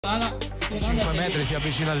5 metri si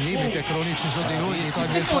avvicina al limite, Krunic su di lui, gli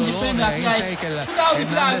toglie il pallone, in tackle,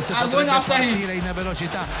 Hernandez potrebbe partire in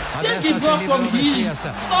velocità, a destra c'è libero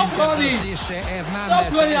Messias, si interdisce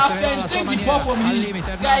Hernandez, se ne va alla sua maniera, al limite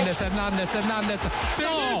Hernandez,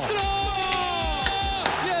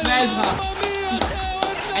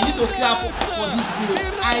 I need to clap for this video.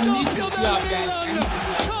 I need to clap, guys.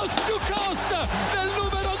 Coast to coast del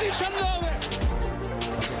numero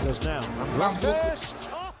 19.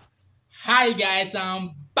 Hi guys,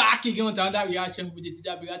 I'm back again with another reaction video.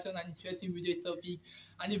 Today I'll be reacting on an interesting video topic,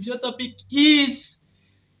 and the video topic is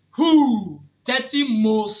 30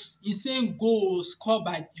 most insane goals scored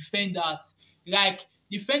by defenders. Like,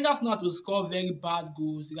 defenders know how to score very bad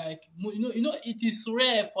goals. Like, you know, it is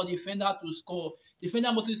rare for defender to score.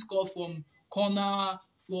 Defender mostly score from corner,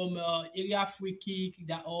 from area free kick,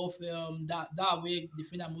 that off that way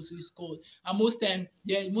defender mostly scored. And most time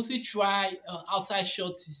they mostly try outside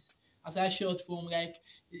shots from like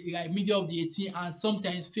middle of the 18, and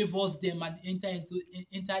sometimes favors them and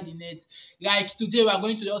enter the net. Like today we are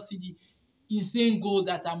going to just see the insane goals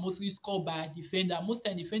that are mostly scored by defender. Most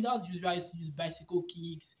time defenders usually use bicycle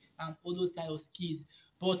kicks and all those type of skills.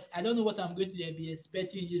 But I don't know what I'm going to be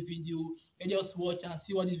expecting in this video. Let's just watch and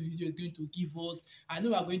see what this video is going to give us. I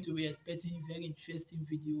know we're going to be expecting a very interesting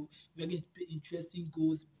video, very interesting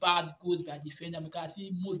goals, bad goals by defender. Because I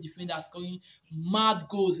see most defenders scoring mad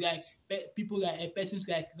goals, like people like persons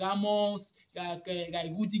like Ramos, like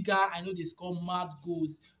Rudiger. I know they score mad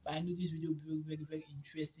goals, but I know this video will be very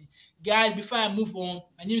interesting. Guys, before I move on,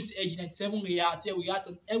 my name is AG97 React. Here we react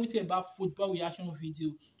on everything about football reaction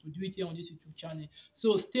video. We do it here on this YouTube channel.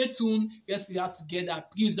 So stay tuned. Let's react together.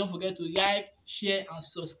 Please don't forget to like, share, and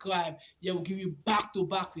subscribe. Yeah, we'll give you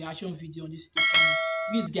back-to-back reaction video on this YouTube channel.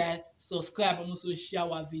 Please, guys, subscribe and also share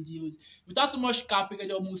our videos. Without too much capping,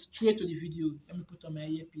 let's move straight to the video. Let me put on my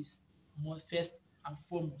earpiece first and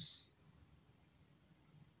foremost.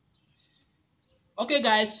 Okay,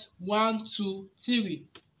 guys, 1, 2, 3.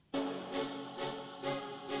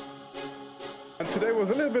 And today was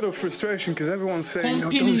a little bit of frustration because everyone's saying, no,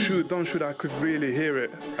 don't shoot. I could really hear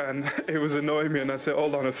it, and it was annoying me. And I said,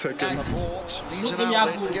 hold on a second. Laporte needs an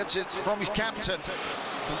outlet, gets it from his captain.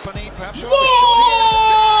 Company, perhaps. No!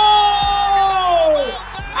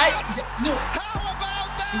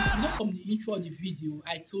 From the intro of the video,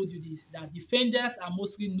 I told you this, that defenders are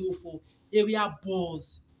mostly known for area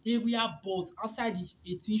balls outside the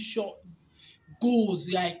 18 shot goals.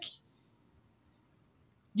 Like,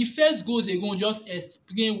 the first goal they go just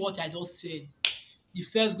explain what I just said. The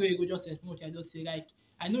first goal they go just explain what I just said. Like,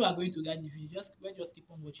 I know we are going to get the video. Just keep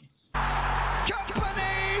on watching.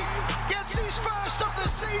 Company gets his first of the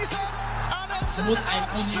season, and it's an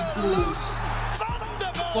absolute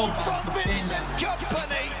thunderbolt from Vincent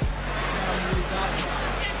Company.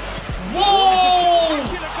 Whoa!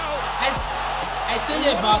 I told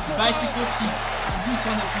you about bicycle kick. This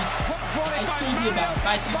one of it. I told you about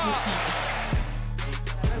bicycle kick.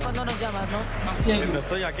 Cuando nos llamas, ¿no? Marcelo.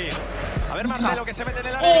 Estoy aquí. A ver, Marcelo, que se mete en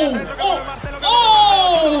el área.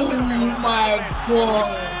 Oh my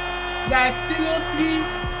God! Like, seriously?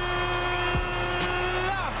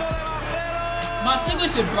 Marcelo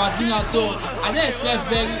is a Brazilian, so I don't expect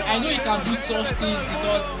I know he can do such things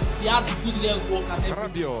because he has good leg work and everything.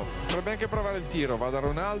 Rabbio, potrebbe anche provare il tiro, va da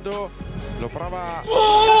Ronaldo, lo prova.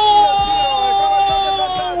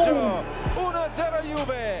 1-0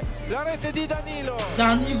 Juve, la rete di Danilo.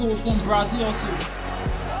 Danilo from Brazil also. Over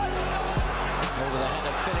the head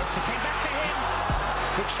of Phillips, it came back to him.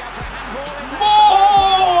 Good shot for a handball in there. Whoa!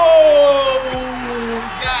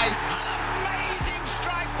 Guys, Amazing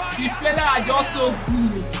strike by defenders are just so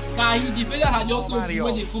good. Defenders are just so good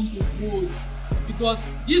when they come to goal, because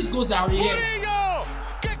these goals are rare. Murillo,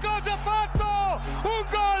 che cosa ha fatto? Un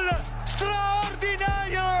gol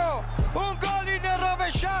straordinario, un gol in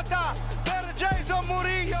rovesciata per Jason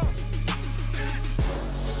Murillo.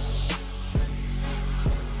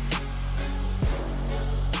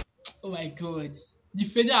 Oh my God,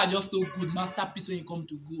 defenders are just so good, masterpiece when it comes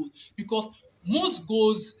to goals, because most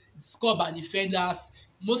goals scored by defenders,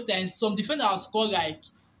 most times some defenders score like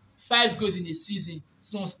 5 goals in a season.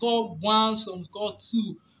 Some score 1, some score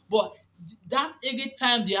 2, but that every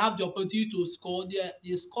time they have the opportunity to score,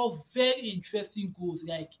 they score very interesting goals,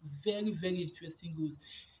 like very interesting goals.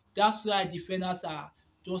 That's why defenders are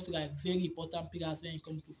just like very important players when it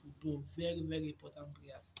comes to football. Very important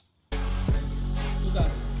players. Look at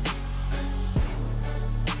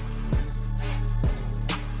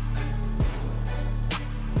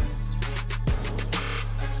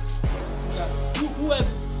whoever,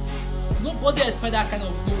 nobody expect that kind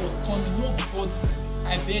of goal was coming. Nobody. I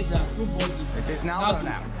I bet that nobody. This is Naldo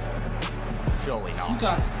now. Surely not. Look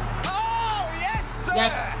at. Oh, yes, sir!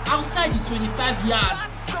 Like outside the 25 yards.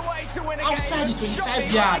 That's the way to win a game. Outside the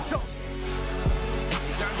 25 yards.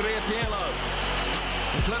 It's Andrea Pirlo.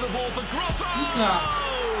 A clever ball for Grosso. Look at.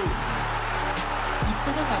 The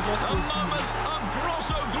players are just A so moment of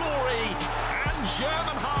Grosso glory and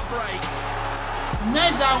German heartbreak.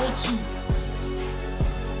 Nice out.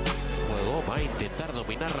 Va a intentar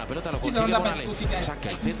dominar la pelota, lo consigue Morales. Saca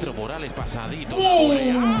el centro, Morales pasadito. ¡Madre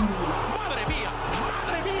mía! ¡Madre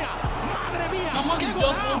mía! ¡Madre mía! ¡Qué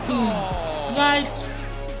golazo! Like,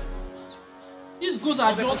 these goals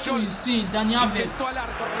are just so insane. Dani Alves.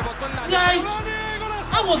 Like,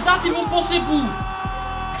 how was that even possible?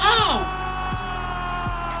 How?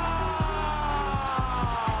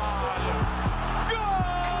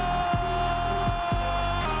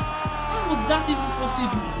 How was that even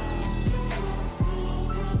possible?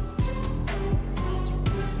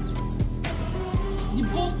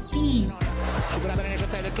 Superata nelle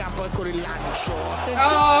certezze del campo, ecco il lancio.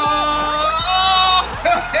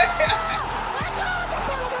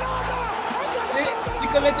 The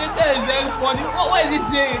commentator is very funny. What is he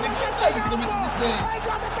saying? The commentator is saying.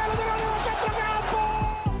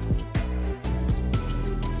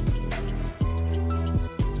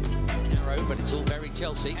 But it's all very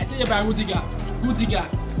Chelsea. I tell you about Rudiger.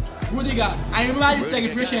 I remember this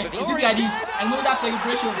celebration. It is like this. I remember that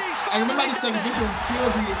celebration. I remember this celebration.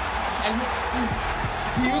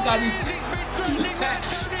 Look at it.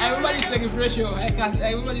 I remember this celebration. I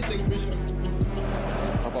remember this celebration.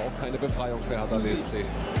 Aber auch keine Befreiung für Hertha BSC.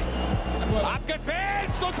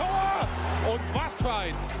 Abgefälscht und Tor! Und was für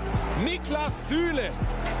eins! Niklas Süle,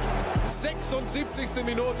 76.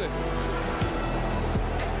 Minute.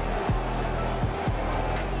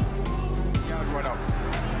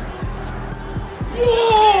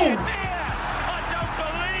 Whoa! I don't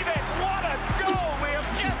believe it! What a goal we have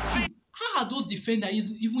just seen! How are those defenders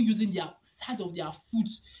even using their side of their foot?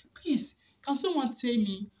 Please, can someone tell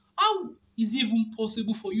me how is it even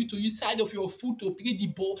possible for you to use side of your foot to play the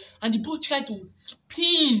ball and the ball try to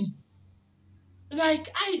spin?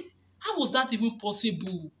 Like, how was that even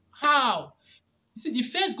possible? How? You see, the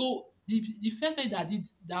first goal, the first player that did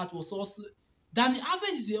that was also Dani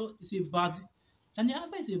Alves is a Brazilian. Dani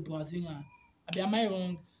Alves is a Brazilian. Am I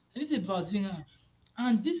wrong? This is a Brazilian,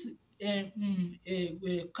 and this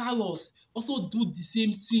Carlos also do the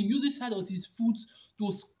same thing, use the side of his foot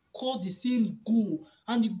to score the same goal,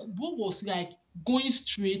 and the ball was like going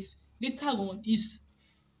straight. Later on, he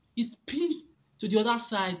pinned to the other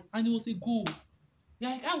side, and it was a goal.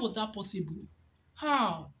 Like, how was that possible?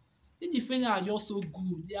 How? The defenders are just so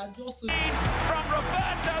good. They are just so good. From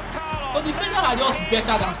Roberto Carlos. But defenders are just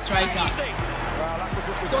better than strikers. Well, that was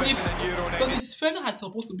what was missing in Euro So the defenders are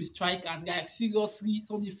supposed to be strikers, guys. Seriously,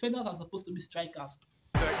 some defenders are supposed to be strikers.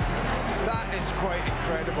 That is quite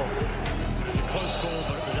incredible. It was a close call,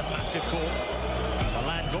 but it was a massive call.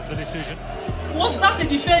 Milan got the decision. Was that a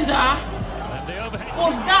defender? And the overhead.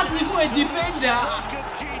 Was that even a defender?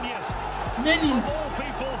 Genius. Menace. All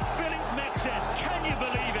people, Philip Mexes. Can you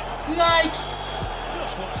believe it? Like.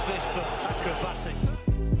 Just watch this for acrobatics.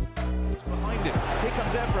 It's behind him. Here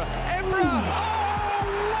comes Evra. Evra! Oh,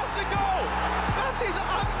 what a goal! That is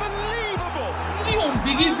unbelievable! Really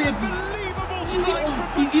unbelievable. Unbelievable Really strike from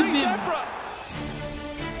Patrice unbelievable. Evra.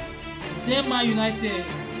 Then Man United.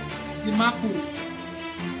 The Marco.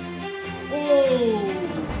 Oh.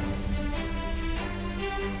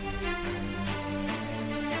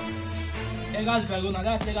 Egas Verona.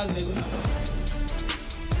 That's Egas Verona.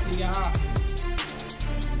 Yeah.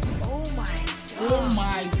 Oh my Oh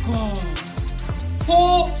my god.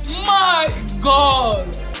 Oh my god.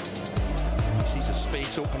 Sees a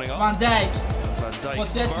space opening up. Van Dijk. Van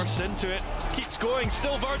Dijk bursts into it, keeps going,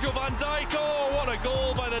 still Virgil van Dijk. Oh, what a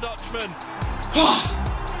goal by the Dutchman.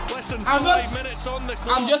 Less than 5 minutes on the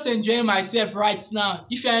clock. I'm just enjoying myself right now.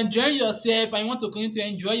 If you're enjoying yourself and you want to continue to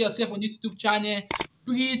enjoy yourself on this YouTube channel,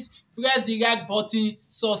 please press the like button,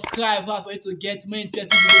 subscribe for you to get more interesting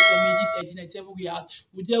videos from me. This 1897 we have.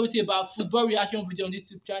 We deal with about football reaction video on this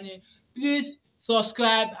YouTube channel. Please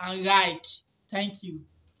subscribe and like. Thank you.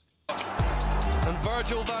 And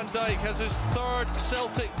Virgil van Dijk has his third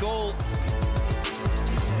Celtic goal.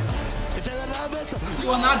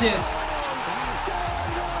 Hernandez.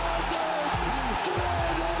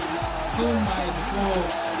 Oh my god.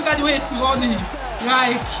 Look at the way he's running.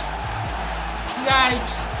 Like.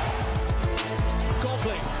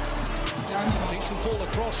 Gosling. Decent ball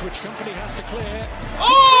across, which Company has to clear.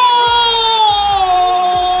 Oh!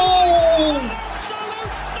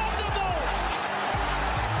 Absolute thunderbolt!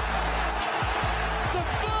 The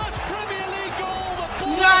first Premier League goal the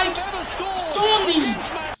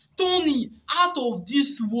out of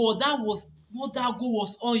this world. That was what that goal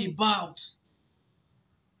was all about.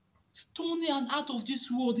 Stunning and out of this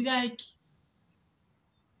world, like,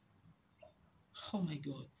 oh my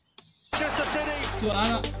god.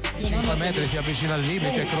 5 metri, si avvicina al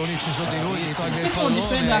limite, Krunic su di lui, gli toglie il pallone,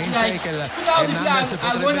 Hernandez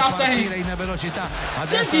potrebbe partire in velocità, a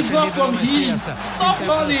destra c'è il libero Messias, si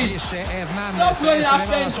interferisce Hernandez, si leva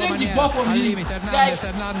alla sua maniera, al limite, Hernandez,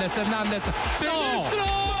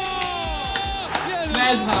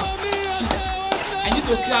 I need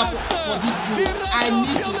to clap for this goal. I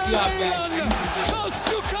need to clap, guys.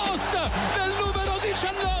 Costa del numero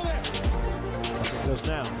 19. Does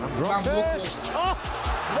now. Oh,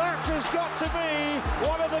 that has got to be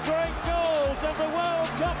one of the great goals of the World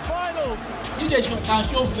Cup finals. If they can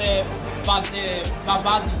show Babadi,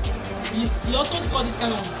 he also scored this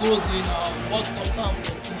kind of goals in World Cup now. I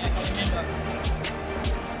can remember.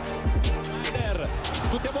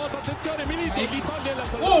 Tutti a moto, attenzione, Milito, gli toglie la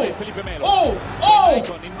pallone, Felipe Melo.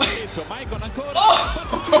 Maicon in palleggio, Maicon ancora.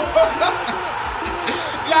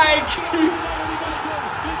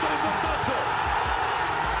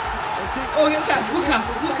 Oh, look at.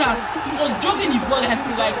 He was jogging the ball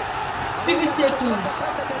like 30 seconds.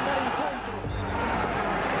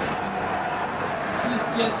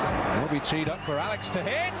 Yes. Will be teed up for Alex to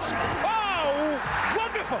hit. Oh,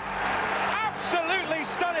 wonderful! Absolutely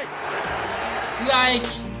stunning. Like,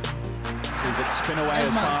 sees it spin away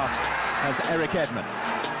as fast as Eric Edman.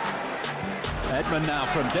 Edman now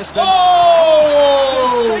from distance.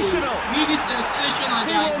 Oh! Sensational! Really sensational,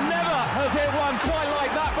 he guys. will never have hit one quite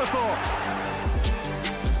like that before.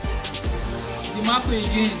 The Marco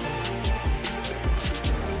again.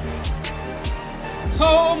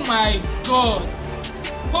 Oh my god!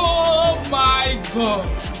 Oh my god!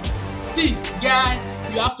 See, guys,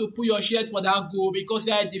 you have to put your shirt for that goal because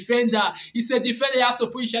you're a defender. It's a defender, you have to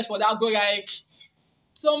put your shirt for that goal. Like,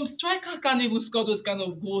 some striker can't even score those kind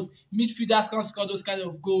of goals. Midfielders can't score those kind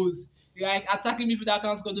of goals. Like, attacking midfielders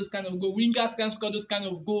can't score those kind of goals. Wingers can't score those kind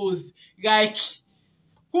of goals. Like,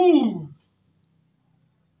 who?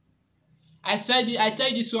 I tell you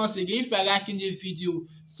this once again. If you are liking this video,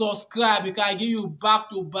 subscribe because I give you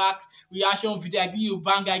back-to-back reaction video. I give you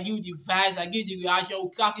bang, I give you the vibes, I give you the reaction. We'll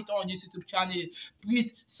crack it on this YouTube channel.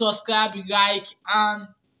 Please subscribe, like, and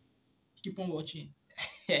keep on watching.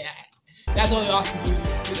 That's all you have to do.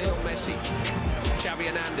 Lionel Messi, Xavi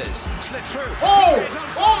Hernandez, slip through.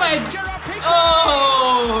 Oh my!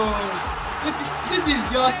 Oh! This is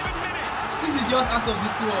just out of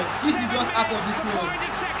this world. This is just out of this world.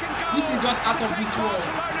 This is just out of this world.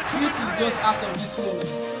 This is just out of this world.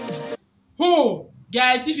 Oh,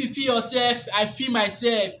 guys, if you feel yourself, I feel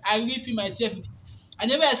myself. I really feel myself. I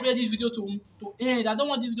never expected this video to end. I don't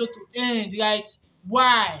want this video to end. Like,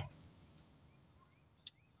 why?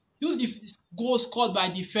 Those goals scored by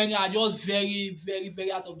defender are just very, very,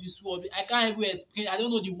 very out of this world. I can't even explain. I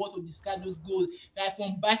don't know the word to describe those goals. Like,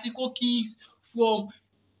 from bicycle kicks, from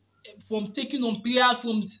taking on players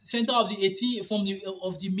from center of the 18, from the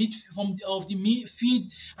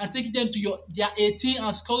midfield, and taking them to their 18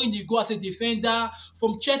 and scoring the goal as a defender,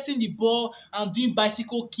 from chasing the ball and doing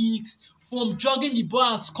bicycle kicks, from jogging the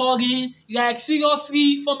ball and scoring. Like,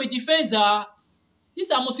 seriously, from a defender,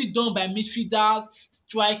 these are mostly done by midfielders,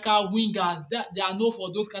 striker, wingers. They are known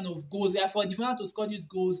for those kind of goals. Therefore, defender to score these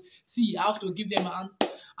goals, see, I have to give them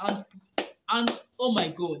and oh my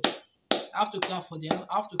god. I have to clap for them.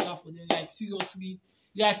 Like, seriously,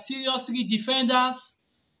 defenders.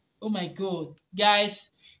 Oh my god,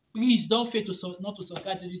 guys, please don't fail not to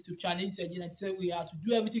subscribe to this YouTube channel. This is again, we have to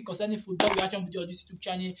do everything concerning football reaction video on this YouTube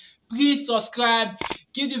channel. Please subscribe.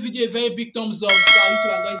 Give the video a very big thumbs up so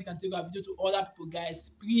YouTube guys can take our video to other people, guys.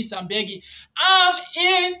 Please, I'm begging. I'm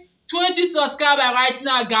in 20 subscribers right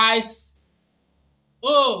now, guys.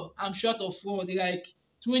 Oh, I'm short of 4. Like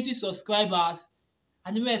 20 subscribers. I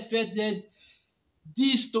never expected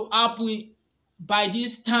this to happen by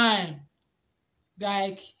this time.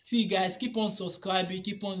 Like, see, guys, keep on subscribing,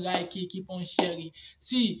 keep on liking, keep on sharing.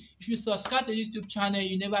 See, if you subscribe to this YouTube channel,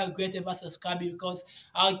 you never regret ever subscribing because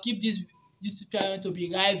I'll keep this YouTube channel to be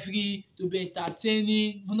lively, to be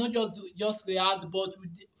entertaining. We're not just react, but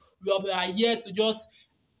we are here to just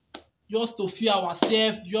to feel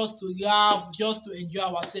ourselves, just to laugh, just to enjoy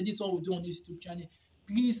ourselves. This is what we do on this YouTube channel.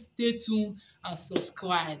 Please stay tuned and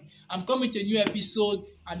subscribe. I'm coming to a new episode,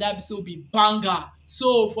 and that episode will be banger.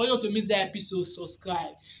 So for you to miss that episode,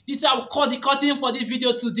 subscribe. This is how we cut the curtain for this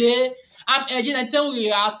video today. I'm again, I tell you,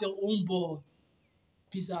 react your own ball.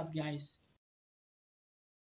 Peace out, guys.